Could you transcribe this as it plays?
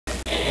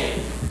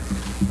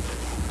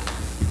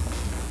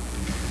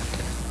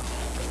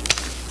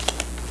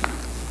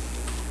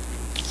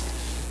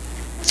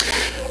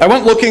I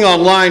went looking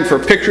online for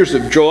pictures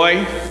of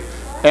joy,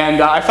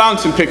 and I found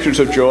some pictures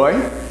of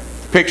joy.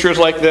 Pictures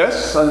like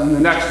this, and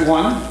the next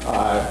one,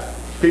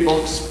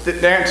 people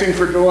dancing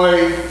for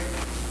joy,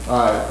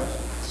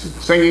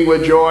 singing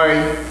with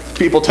joy.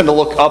 People tend to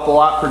look up a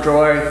lot for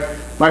joy.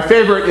 My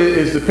favorite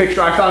is the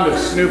picture I found of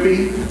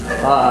Snoopy.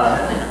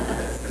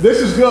 This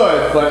is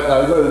good, but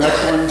go to the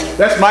next one.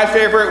 That's my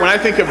favorite. When I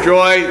think of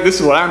joy, this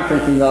is what I'm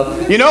thinking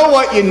of. You know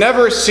what you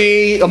never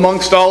see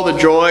amongst all the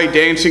joy,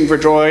 dancing for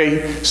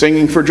joy,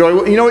 singing for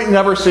joy? You know what you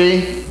never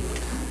see?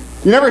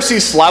 You never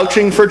see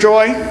slouching for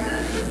joy.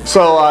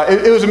 So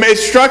it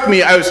struck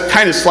me, I was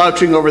kind of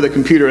slouching over the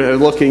computer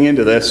and looking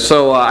into this.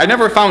 So I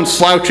never found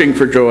slouching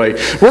for joy.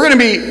 We're going to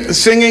be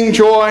singing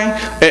joy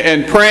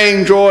and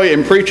praying joy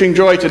and preaching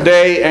joy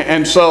today.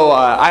 And so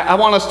I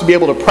want us to be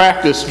able to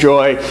practice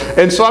joy.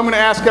 And so I'm going to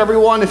ask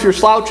everyone, if you're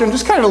slouching,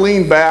 just kind of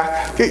lean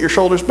back. Get your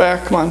shoulders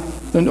back. Come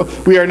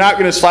on. We are not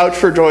going to slouch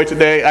for joy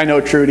today. I know,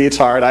 Trudy, it's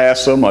hard. I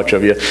ask so much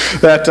of you.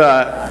 But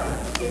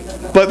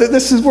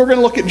we're going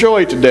to look at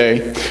joy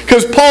today.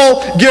 Because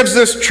Paul gives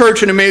this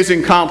church an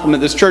amazing compliment.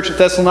 This church at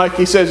Thessalonians,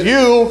 he says,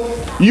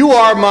 you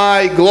are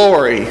my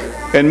glory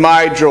and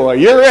my joy.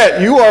 You're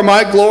it. You are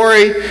my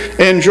glory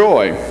and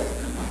joy.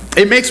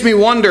 It makes me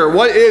wonder,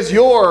 what is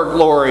your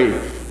glory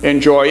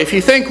and joy? If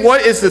you think,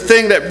 what is the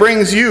thing that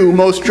brings you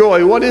most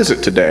joy, what is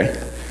it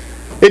today?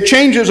 It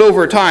changes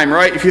over time,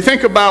 right? If you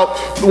think about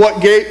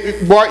what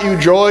brought you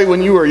joy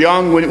when you were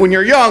young, when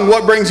you're young,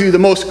 what brings you the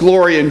most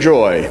glory and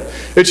joy?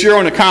 It's your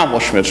own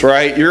accomplishments,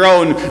 right? Your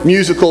own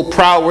musical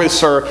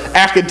prowess or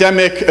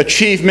academic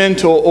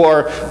achievement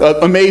or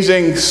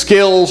amazing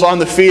skills on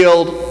the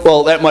field.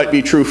 Well, that might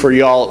be true for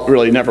y'all. It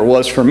really never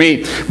was for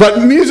me.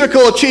 But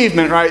musical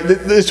achievement, right?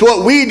 It's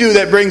what we do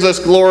that brings us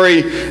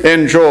glory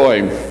and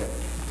joy.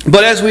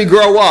 But as we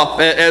grow up,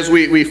 as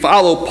we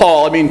follow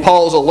Paul, I mean,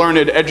 Paul is a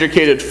learned,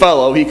 educated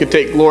fellow. He could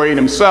take glory in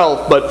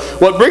himself. But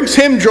what brings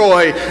him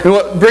joy and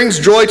what brings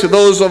joy to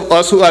those of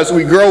us who, as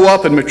we grow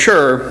up and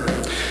mature,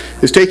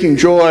 is taking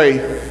joy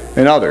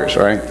in others,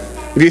 right?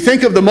 If you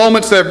think of the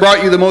moments that have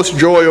brought you the most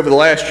joy over the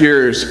last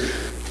years,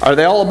 are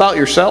they all about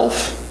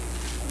yourself?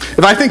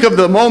 If I think of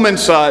the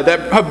moments that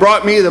have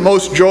brought me the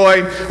most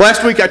joy,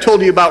 last week I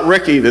told you about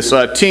Ricky, this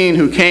teen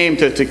who came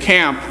to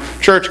camp,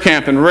 church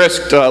camp, and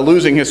risked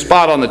losing his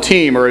spot on the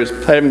team or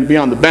having to be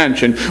on the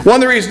bench. And one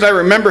of the reasons I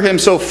remember him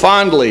so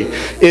fondly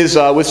is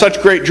with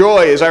such great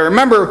joy is I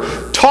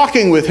remember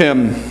talking with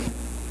him.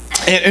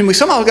 And we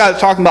somehow got to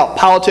talking about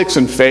politics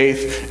and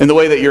faith and the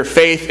way that your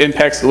faith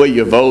impacts the way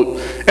you vote.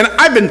 And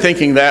I've been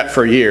thinking that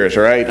for years,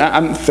 right?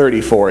 I'm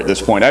 34 at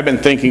this point. I've been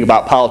thinking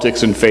about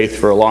politics and faith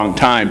for a long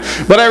time.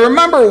 But I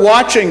remember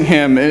watching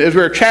him as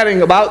we were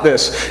chatting about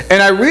this,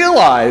 and I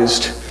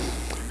realized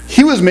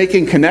he was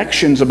making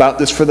connections about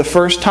this for the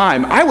first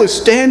time. I was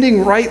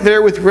standing right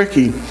there with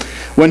Ricky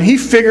when he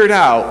figured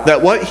out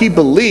that what he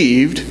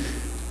believed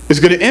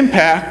is going to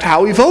impact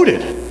how he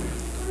voted.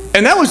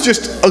 And that was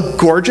just a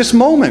gorgeous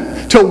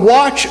moment to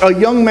watch a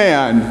young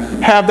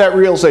man have that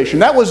realization.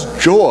 That was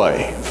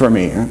joy for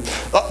me.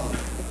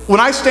 When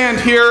I stand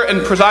here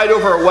and preside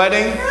over a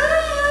wedding,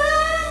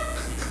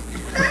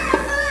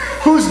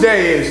 whose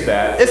day is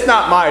that? It's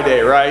not my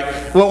day,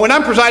 right? Well, when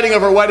I'm presiding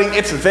over a wedding,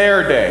 it's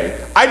their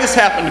day. I just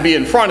happen to be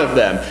in front of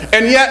them.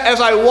 And yet,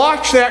 as I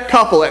watch that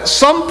couple, at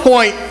some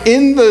point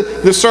in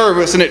the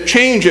service, and it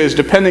changes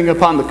depending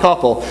upon the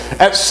couple,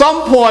 at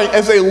some point,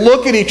 as they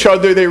look at each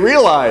other, they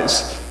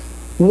realize,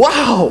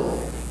 wow,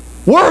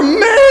 we're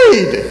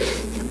married.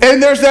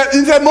 And there's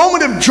that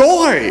moment of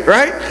joy,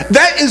 right?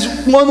 That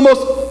is one of the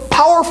most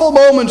powerful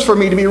moments for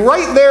me, to be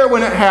right there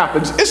when it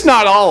happens. It's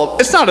not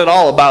at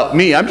all about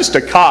me. I'm just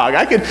a cog.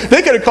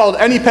 They could have called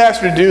any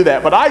pastor to do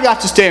that, but I got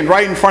to stand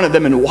right in front of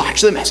them and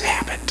watch them as it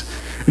happened.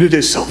 And it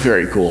is so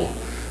very cool.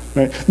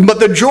 Right?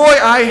 But the joy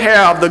I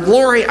have, the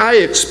glory I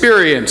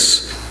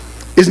experience,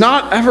 is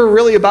not ever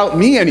really about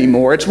me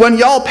anymore. It's when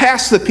y'all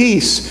pass the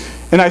peace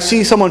and I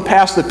see someone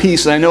pass the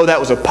peace, and I know that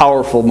was a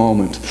powerful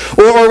moment.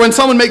 Or when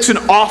someone makes an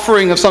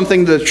offering of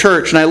something to the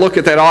church, and I look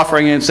at that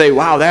offering and say,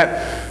 wow,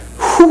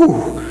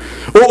 whew.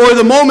 Or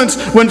the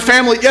moments when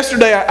family,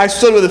 yesterday I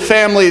stood with a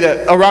family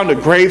around a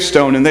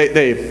gravestone, and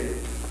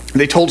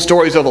they told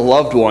stories of a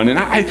loved one.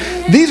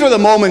 And these are the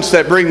moments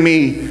that bring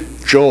me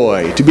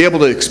joy, to be able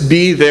to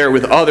be there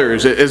with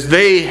others as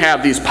they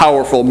have these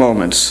powerful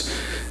moments.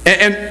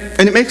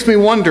 And it makes me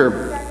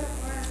wonder,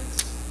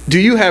 do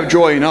you have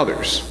joy in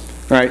others?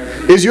 Right?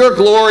 Is your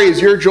glory, is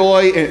your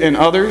joy in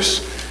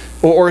others,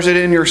 or is it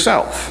in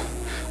yourself?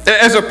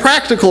 As a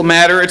practical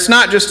matter, it's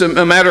not just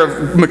a matter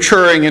of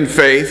maturing in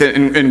faith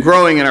and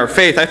growing in our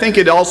faith. I think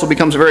it also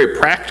becomes a very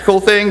practical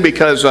thing,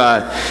 because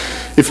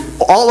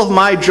if all of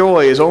my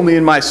joy is only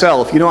in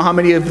myself, you know how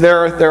many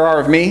there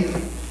are of me?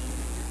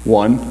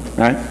 One,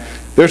 right?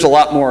 There's a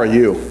lot more of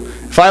you.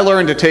 If I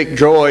learn to take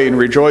joy and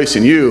rejoice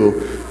in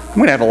you, I'm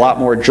going to have a lot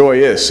more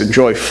joyous and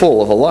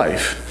joyful of a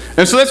life.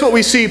 And so that's what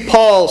we see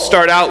Paul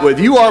start out with.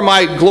 You are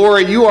my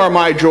glory, you are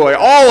my joy.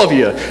 All of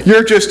you,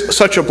 you're just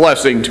such a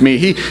blessing to me.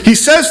 He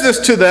says this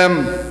to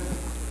them,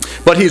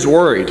 but he's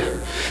worried.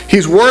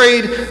 He's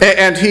worried,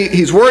 and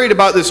he's worried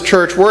about this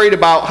church, worried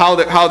about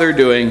how they're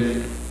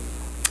doing.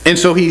 And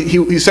so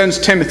he sends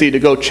Timothy to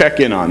go check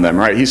in on them,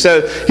 right? He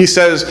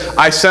says,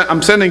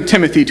 I'm sending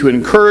Timothy to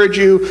encourage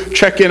you,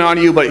 check in on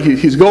you, but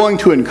he's going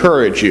to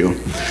encourage you.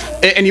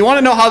 And you want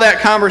to know how that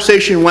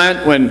conversation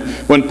went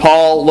when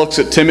Paul looks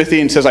at Timothy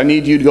and says, I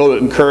need you to go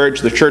to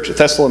encourage the church at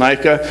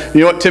Thessalonica?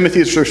 You know what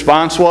Timothy's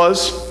response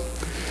was?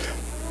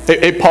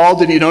 Hey, Paul,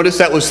 did you notice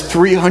that was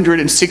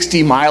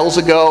 360 miles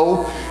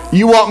ago?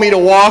 You want me to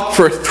walk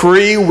for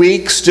 3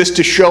 weeks just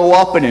to show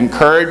up and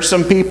encourage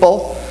some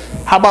people?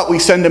 How about we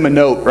send him a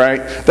note,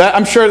 right?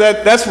 I'm sure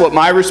that's what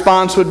my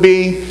response would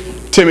be.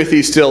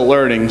 Timothy's still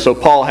learning, so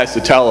Paul has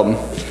to tell him,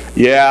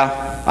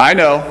 yeah, I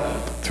know,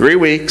 3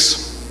 weeks,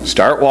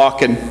 start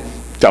walking,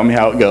 tell me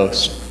how it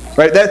goes.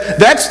 Right?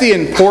 That's the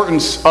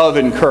importance of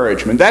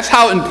encouragement. That's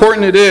how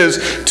important it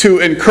is to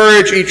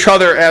encourage each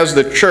other as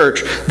the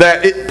church,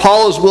 that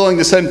Paul is willing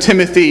to send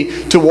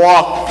Timothy to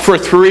walk for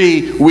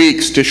 3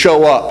 weeks to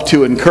show up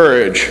to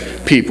encourage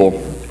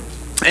people.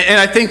 And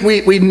I think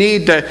we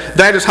need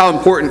that is how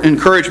important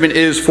encouragement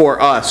is for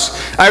us.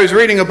 I was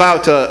reading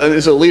about,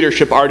 there's a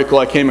leadership article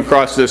I came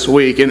across this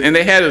week, and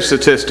they had a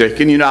statistic,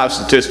 and you know how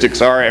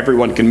statistics are,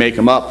 everyone can make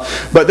them up.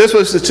 But this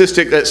was a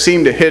statistic that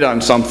seemed to hit on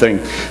something,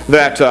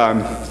 that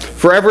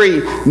for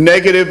every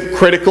negative,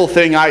 critical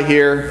thing I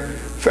hear,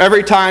 for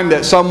every time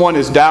that someone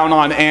is down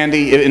on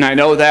Andy, and I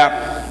know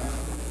that,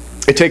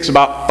 it takes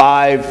about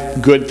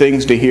 5 good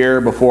things to hear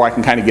before I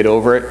can kind of get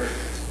over it.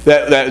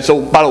 That's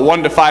about a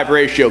 1 to 5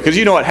 ratio, because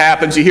you know what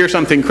happens. You hear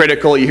something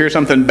critical, you hear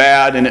something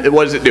bad, and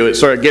what does it do? It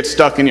sort of gets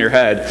stuck in your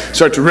head,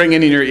 starts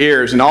ringing in your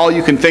ears, and all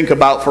you can think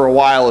about for a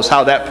while is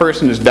how that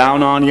person is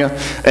down on you,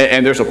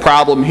 and there's a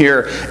problem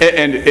here.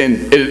 And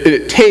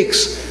it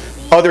takes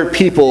other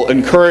people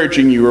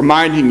encouraging you,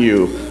 reminding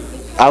you,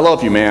 I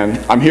love you,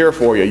 man. I'm here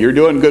for you. You're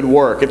doing good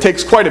work. It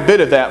takes quite a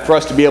bit of that for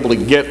us to be able to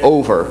get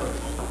over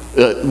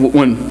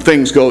when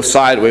things go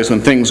sideways, when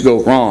things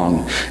go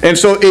wrong. And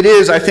so it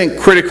is, I think,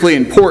 critically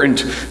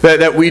important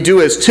that we do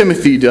as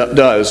Timothy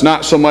does,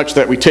 not so much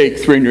that we take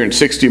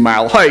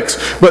 360-mile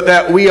hikes, but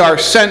that we are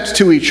sent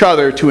to each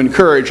other to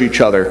encourage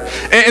each other.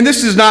 And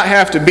this does not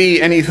have to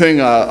be anything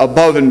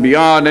above and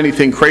beyond,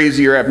 anything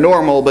crazy or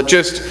abnormal, but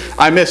just,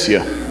 I miss you.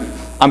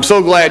 I'm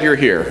so glad you're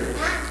here.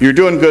 You're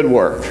doing good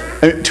work.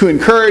 And to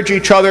encourage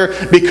each other,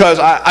 because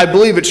I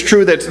believe it's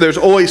true that there's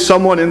always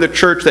someone in the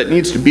church that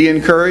needs to be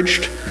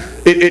encouraged.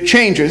 It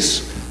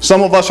changes.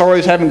 Some of us are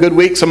always having good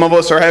weeks, some of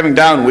us are having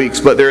down weeks,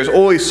 but there's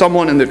always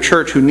someone in the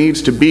church who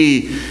needs to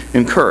be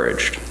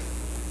encouraged.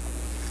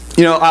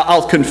 You know,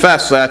 I'll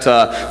confess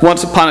that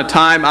once upon a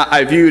time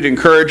I viewed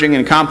encouraging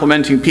and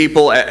complimenting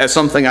people as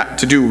something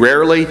to do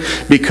rarely,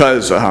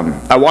 because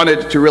I wanted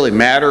it to really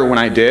matter when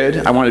I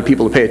did. I wanted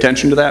people to pay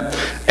attention to that.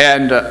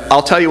 And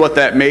I'll tell you what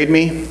that made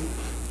me: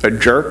 a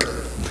jerk.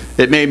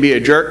 It made me a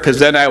jerk, because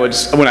then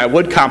when I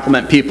would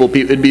compliment people,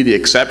 it'd be the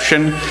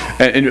exception.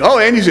 And oh,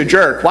 Andy's a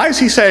jerk. Why is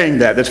he saying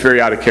that? That's very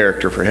out of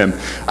character for him.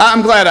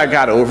 I'm glad I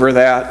got over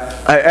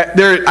that.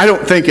 I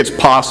don't think it's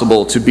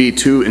possible to be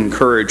too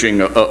encouraging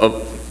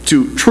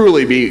to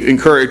truly be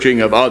encouraging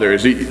of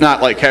others.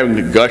 Not like having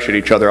to gush at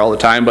each other all the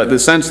time, but the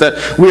sense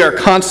that we are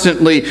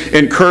constantly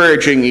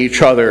encouraging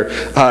each other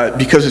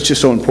because it's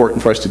just so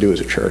important for us to do as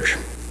a church.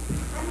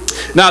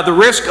 Now, the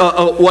risk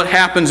of what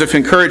happens if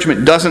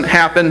encouragement doesn't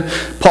happen,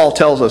 Paul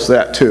tells us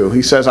that too.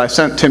 He says, I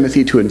sent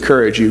Timothy to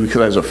encourage you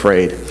because I was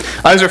afraid.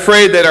 I was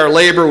afraid that our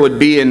labor would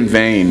be in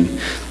vain.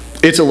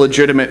 It's a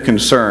legitimate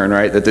concern,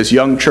 right? That this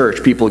young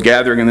church, people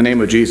gathering in the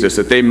name of Jesus,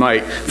 that they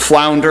might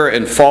flounder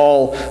and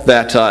fall,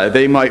 that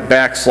they might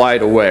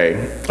backslide away.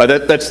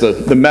 That's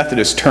the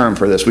Methodist term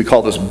for this. We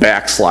call this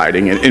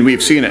backsliding, and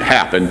we've seen it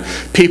happen.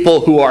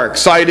 People who are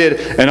excited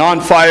and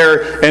on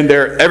fire, and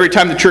every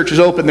time the church is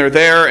open, they're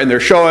there, and they're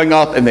showing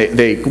up, and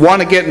they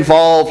want to get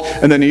involved,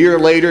 and then a year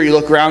later you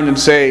look around and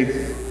say,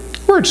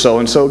 where'd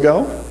so-and-so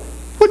go?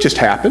 What just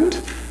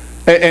happened?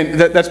 And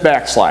that's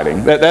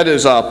backsliding. That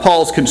is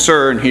Paul's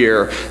concern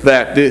here,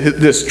 that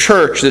this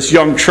church, this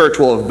young church,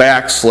 will have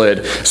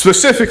backslid,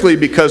 specifically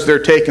because they're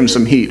taking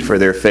some heat for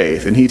their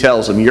faith. And he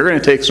tells them, you're going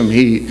to take some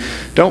heat.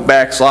 Don't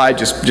backslide.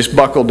 Just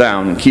buckle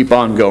down and keep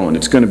on going.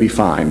 It's going to be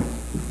fine.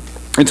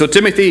 And so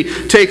Timothy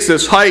takes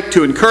this hike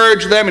to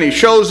encourage them, and he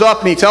shows up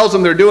and he tells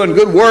them they're doing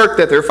good work,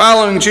 that they're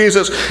following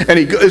Jesus, and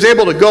he is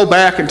able to go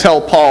back and tell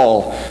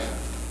Paul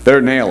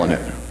they're nailing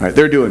it. Right?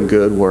 They're doing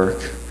good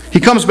work. He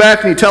comes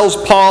back and he tells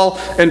Paul,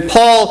 and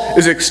Paul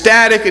is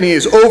ecstatic and he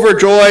is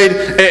overjoyed.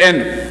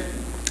 And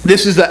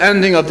this is the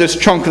ending of this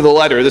chunk of the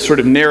letter, this sort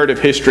of narrative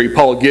history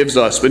Paul gives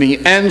us. But he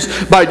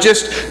ends by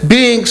just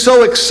being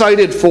so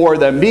excited for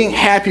them, being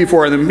happy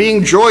for them,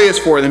 being joyous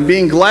for them,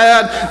 being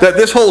glad that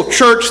this whole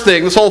church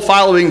thing, this whole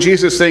following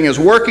Jesus thing is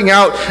working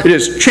out. It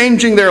is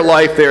changing their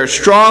life. They are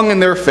strong in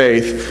their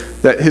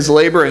faith, that his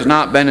labor has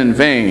not been in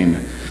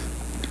vain.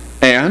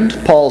 And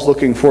Paul's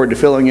looking forward to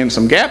filling in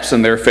some gaps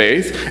in their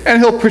faith,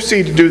 and he'll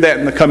proceed to do that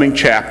in the coming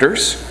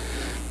chapters.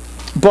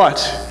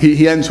 But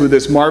he ends with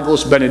this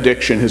marvelous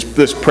benediction,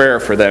 this prayer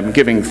for them,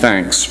 giving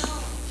thanks.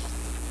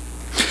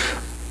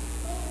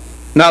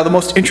 Now, the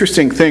most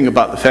interesting thing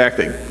about the fact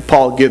that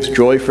Paul gives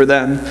joy for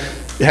them,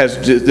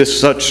 has this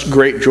such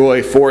great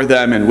joy for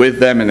them and with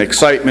them and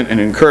excitement and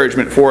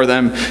encouragement for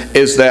them,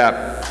 is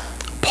that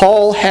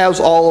Paul has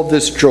all of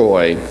this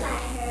joy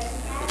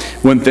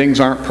when things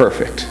aren't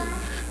perfect.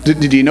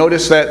 Did you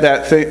notice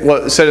that thing,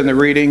 what it said in the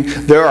reading?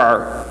 There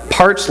are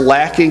parts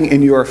lacking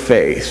in your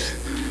faith.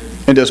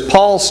 And does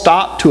Paul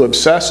stop to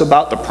obsess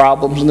about the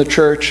problems in the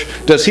church?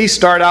 Does he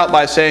start out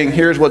by saying,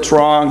 here's what's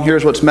wrong,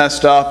 here's what's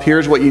messed up,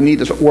 here's what you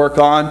need to work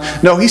on?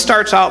 No, he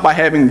starts out by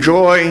having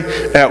joy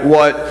at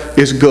what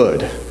is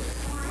good.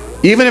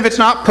 Even if it's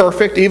not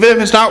perfect, even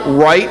if it's not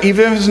right,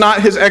 even if it's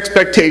not his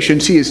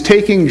expectations, he is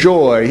taking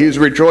joy. He is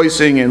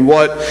rejoicing in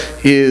what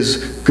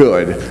is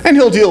good. And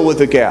he'll deal with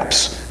the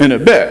gaps in a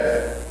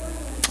bit.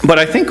 But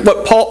I think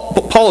what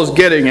Paul is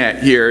getting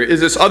at here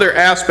is this other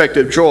aspect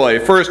of joy.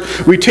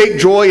 First, we take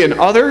joy in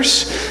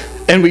others,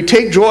 and we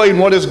take joy in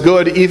what is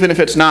good even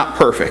if it's not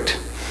perfect.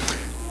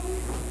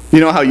 You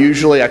know how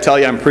usually I tell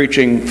you I'm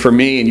preaching for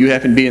me and you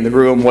happen to be in the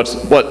room,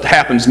 what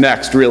happens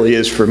next really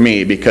is for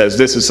me, because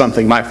this is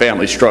something my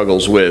family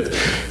struggles with.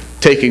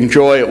 Taking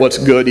joy at what's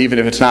good even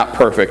if it's not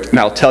perfect. And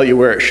I'll tell you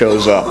where it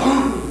shows up.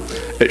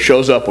 It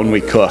shows up when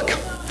we cook.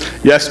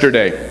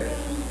 Yesterday,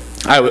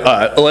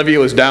 Olivia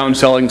was down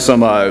selling some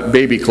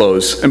baby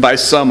clothes, and by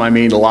some I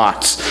mean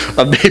lots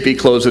of baby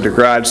clothes at a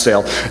garage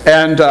sale,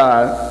 and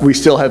we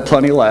still had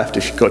plenty left.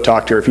 If you go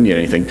talk to her if you need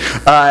anything.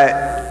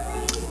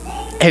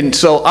 And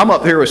so I'm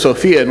up here with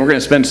Sophia, and we're going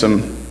to spend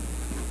some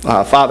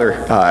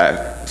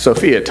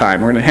Sophia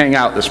time. We're going to hang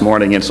out this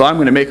morning, and so I'm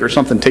going to make her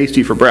something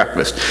tasty for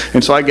breakfast.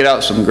 And so I get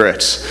out some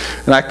grits,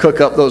 and I cook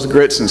up those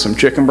grits in some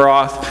chicken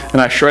broth, and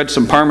I shred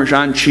some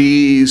Parmesan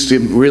cheese,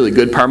 some really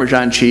good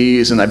Parmesan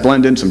cheese, and I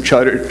blend in some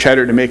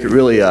cheddar to make it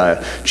really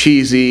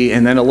cheesy,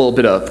 and then a little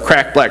bit of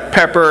cracked black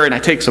pepper, and I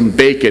take some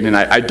bacon, and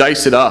I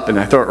dice it up, and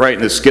I throw it right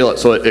in the skillet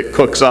so it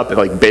cooks up in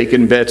like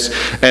bacon bits,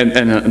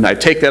 and I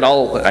take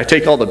all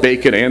the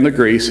bacon and the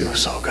grease, it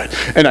was so good,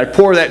 and I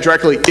pour that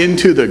directly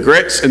into the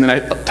grits, and then I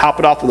top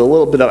it off with a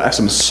little bit of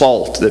some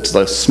salt. That's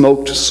the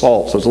smoked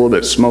salt, so there's a little bit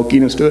of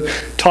smokiness to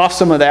it. Toss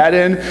some of that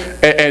in,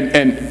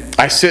 and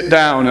I sit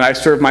down and I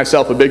serve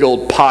myself a big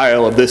old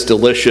pile of this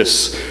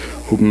delicious,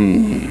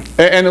 and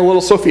a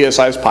little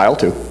Sophia-sized pile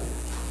too.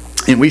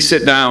 And we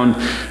sit down,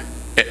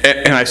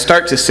 and I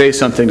start to say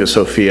something to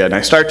Sophia, and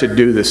I start to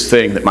do this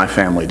thing that my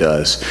family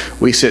does.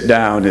 We sit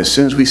down, and as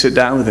soon as we sit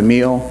down with a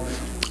meal,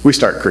 we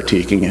start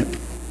critiquing it.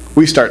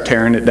 We start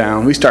tearing it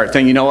down. We start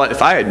thinking, you know what,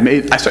 if I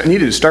needed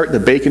to start the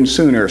bacon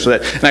sooner,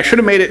 and I should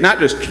have made it not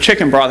just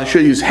chicken broth, I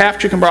should have used half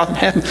chicken broth and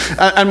half.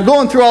 I'm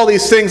going through all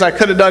these things I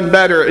could have done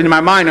better in my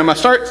mind. I'm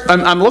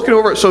looking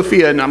over at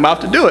Sophia, and I'm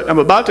about to do it. I'm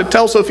about to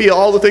tell Sophia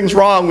all the things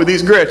wrong with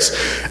these grits,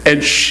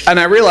 and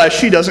I realize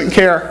she doesn't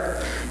care.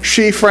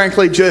 She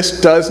frankly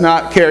just does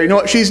not care. You know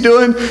what she's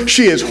doing?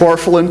 She is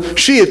horfling.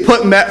 She is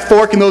putting that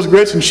fork in those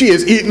grits, and she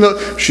is eating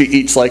those. She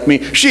eats like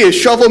me. She is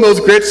shoveling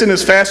those grits in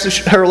as fast as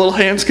her little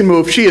hands can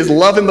move. She is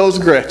loving those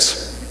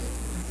grits.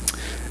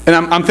 And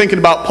I'm thinking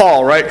about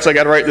Paul, right? Because I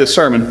got to write this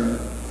sermon.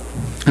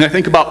 And I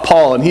think about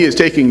Paul, and he is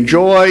taking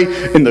joy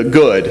in the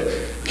good.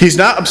 He's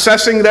not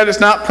obsessing that it's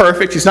not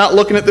perfect. He's not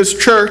looking at this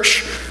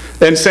church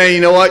and saying,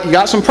 you know what, you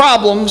got some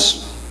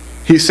problems.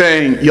 He's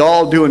saying,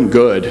 y'all doing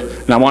good,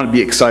 and I want to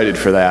be excited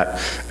for that.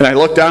 And I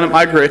look down at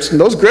my grits, and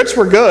those grits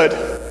were good.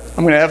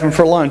 I'm going to have them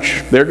for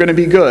lunch. They're going to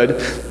be good.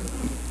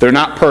 They're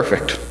not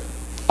perfect.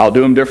 I'll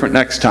do them different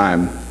next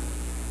time,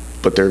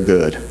 but they're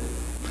good.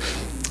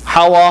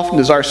 How often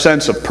does our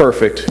sense of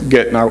perfect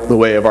get in the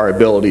way of our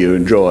ability to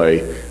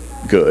enjoy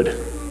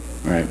good?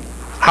 Right?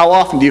 How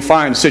often do you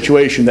find a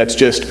situation that's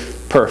just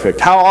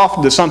perfect? How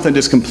often does something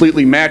just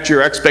completely match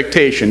your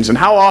expectations? And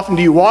how often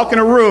do you walk in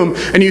a room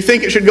and you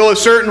think it should go a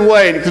certain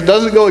way, and if it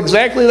doesn't go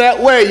exactly that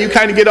way, you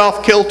kind of get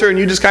off kilter and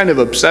you just kind of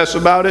obsess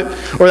about it?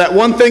 Or that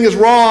one thing is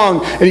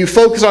wrong and you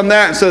focus on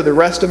that instead of the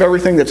rest of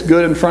everything that's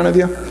good in front of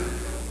you?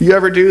 You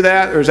ever do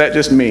that, or is that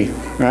just me?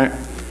 Right?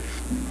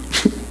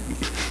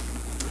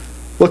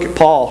 Look at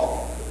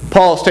Paul.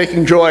 Paul is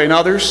taking joy in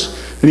others,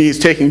 and he is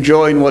taking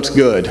joy in what's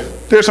good.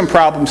 There's some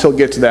problems, he'll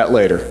get to that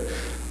later.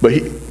 But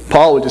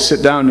Paul would just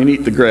sit down and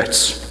eat the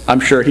grits. I'm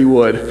sure he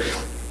would.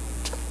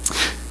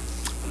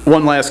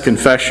 One last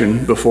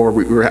confession before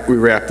we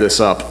wrap this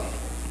up.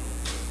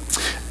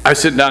 I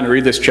sit down to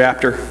read this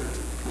chapter,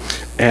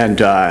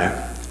 and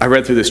I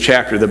read through this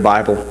chapter of the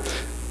Bible,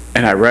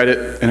 and I read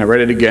it, and I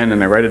read it again,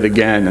 and I read it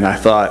again, and I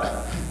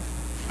thought,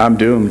 I'm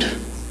doomed.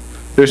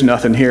 There's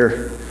nothing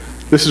here.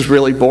 This is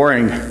really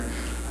boring.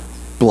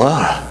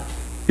 Blah.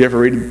 You ever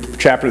read a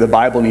chapter of the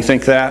Bible and you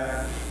think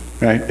that?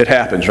 Right? It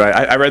happens, right?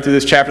 I read through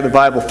this chapter of the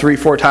Bible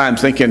 3-4 times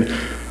thinking,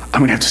 I'm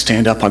going to have to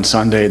stand up on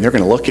Sunday, and they're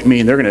going to look at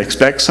me, and they're going to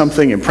expect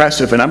something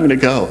impressive, and I'm going to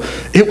go.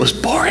 It was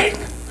boring.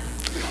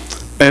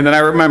 And then I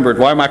remembered,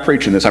 why am I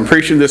preaching this? I'm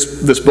preaching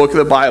this book of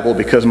the Bible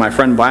because my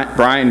friend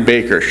Brian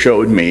Baker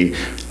showed me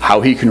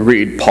how he can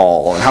read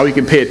Paul, and how he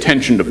can pay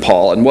attention to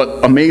Paul, and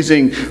what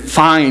amazing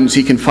finds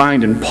he can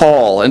find in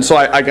Paul. And so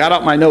I got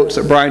out my notes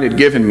that Brian had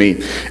given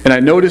me, and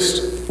I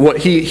noticed what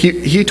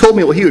he told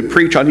me what he would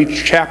preach on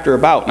each chapter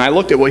about. And I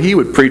looked at what he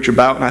would preach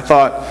about, and I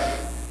thought,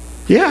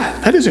 yeah,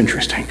 that is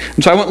interesting.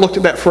 And so I went and looked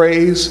at that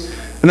phrase,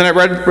 and then I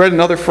read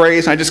another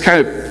phrase, and I just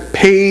kind of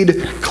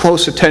paid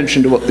close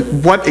attention to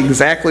what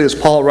exactly is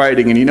Paul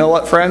writing. And you know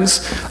what,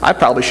 friends? I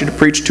probably should have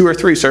preached 2 or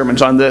 3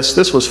 sermons on this.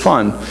 This was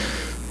fun.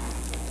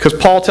 Because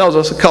Paul tells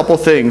us a couple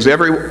things.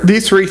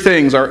 These 3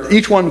 things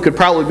each one could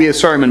probably be a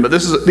sermon, but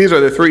these are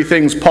the 3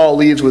 things Paul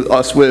leaves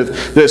us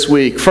with this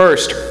week.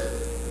 First,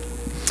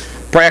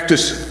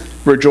 practice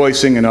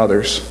rejoicing in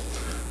others.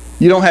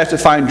 You don't have to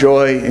find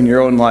joy in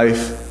your own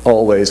life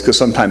always, because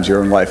sometimes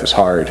your own life is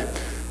hard.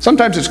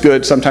 Sometimes it's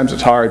good, sometimes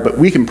it's hard, but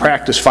we can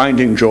practice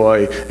finding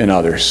joy in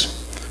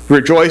others.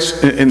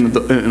 Rejoice in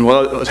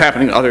what's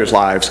happening in others'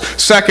 lives.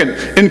 Second,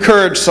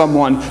 encourage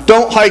someone.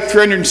 Don't hike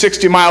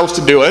 360 miles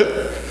to do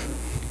it.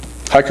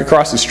 Hike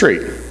across the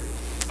street.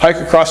 Hike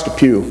across the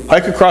pew.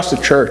 Hike across the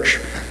church.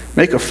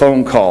 Make a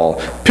phone call.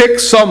 Pick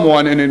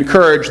someone and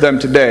encourage them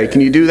today.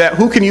 Can you do that?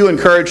 Who can you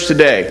encourage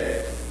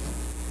today?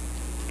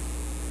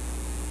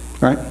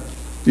 Right?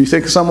 Do you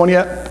think of someone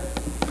yet?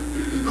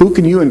 Who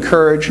can you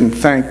encourage and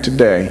thank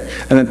today?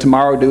 And then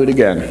tomorrow do it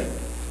again.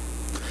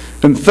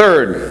 And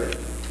third,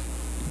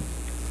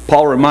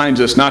 Paul reminds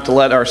us not to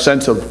let our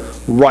sense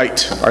of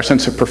right, our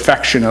sense of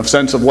perfection, our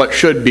sense of what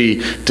should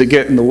be, to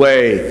get in the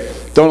way.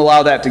 Don't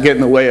allow that to get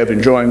in the way of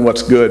enjoying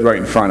what's good right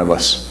in front of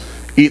us.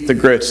 Eat the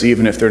grits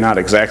even if they're not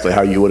exactly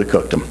how you would have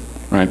cooked them.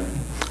 Right?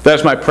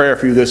 That's my prayer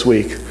for you this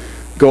week.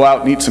 Go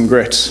out and eat some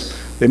grits.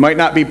 They might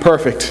not be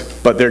perfect,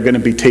 but they're going to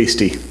be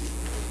tasty.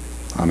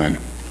 Amen.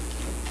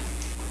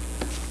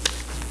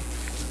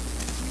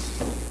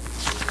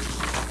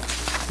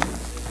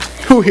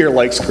 Who here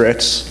likes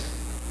grits?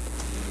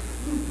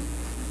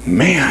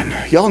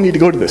 Man, y'all need to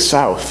go to the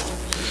South.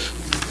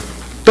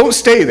 Don't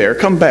stay there,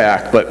 come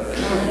back, but...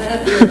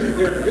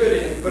 They're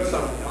good and put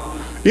something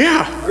on.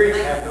 Yeah. Grits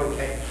have no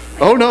taste.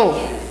 Oh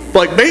no,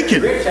 like bacon,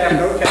 Grits have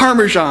no taste.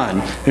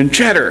 Parmesan, and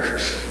cheddar.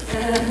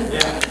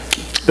 Yeah.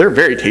 They're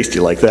very tasty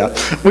like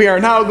that. We are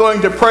now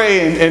going to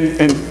pray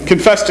and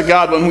confess to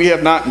God when we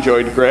have not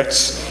enjoyed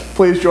grits.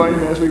 Please join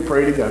me as we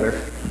pray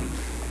together.